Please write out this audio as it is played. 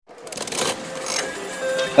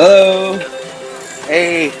Hello.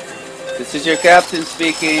 Hey, this is your captain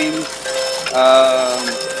speaking. I'm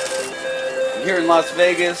here in Las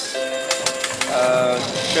Vegas.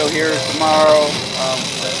 Show here tomorrow.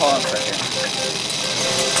 Hold on a second.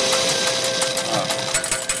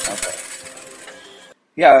 Okay.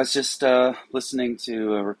 Yeah, I was just listening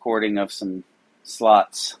to a recording of some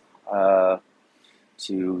slots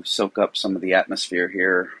to soak up some of the atmosphere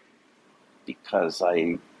here because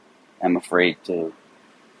I am afraid to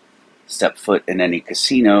step foot in any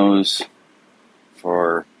casinos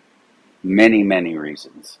for many, many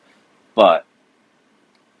reasons. But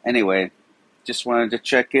anyway, just wanted to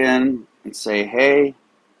check in and say, hey,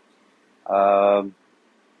 um,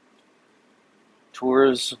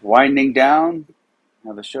 tour's winding down.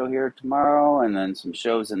 Have a show here tomorrow, and then some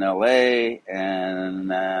shows in LA,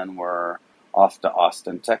 and then we're off to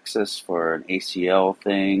Austin, Texas for an ACL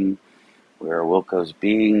thing where Wilco's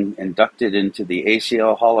being inducted into the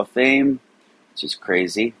ACL Hall of Fame, which is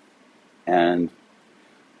crazy and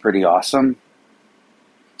pretty awesome.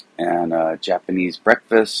 And Japanese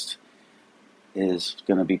Breakfast is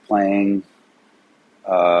going to be playing.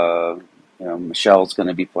 Michelle's going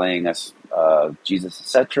to be playing us Jesus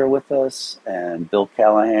Etc. with us, and Bill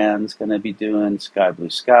Callahan's going to be doing Sky Blue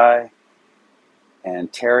Sky,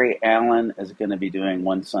 and Terry Allen is going to be doing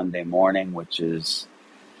One Sunday Morning, which is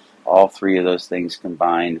all three of those things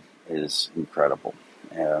combined is incredible.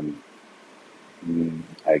 I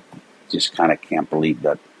just kind of can't believe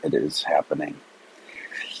that it is happening.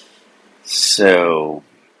 So,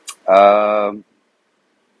 yeah,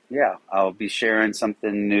 I'll be sharing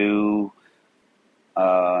something new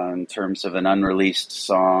in terms of an unreleased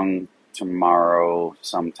song tomorrow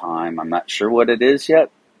sometime. I'm not sure what it is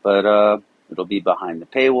yet, but it'll be behind the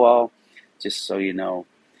paywall, just so you know.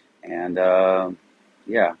 And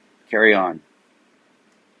yeah, carry on.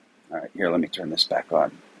 All right, here, let me turn this back on.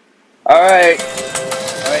 All right,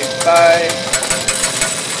 bye.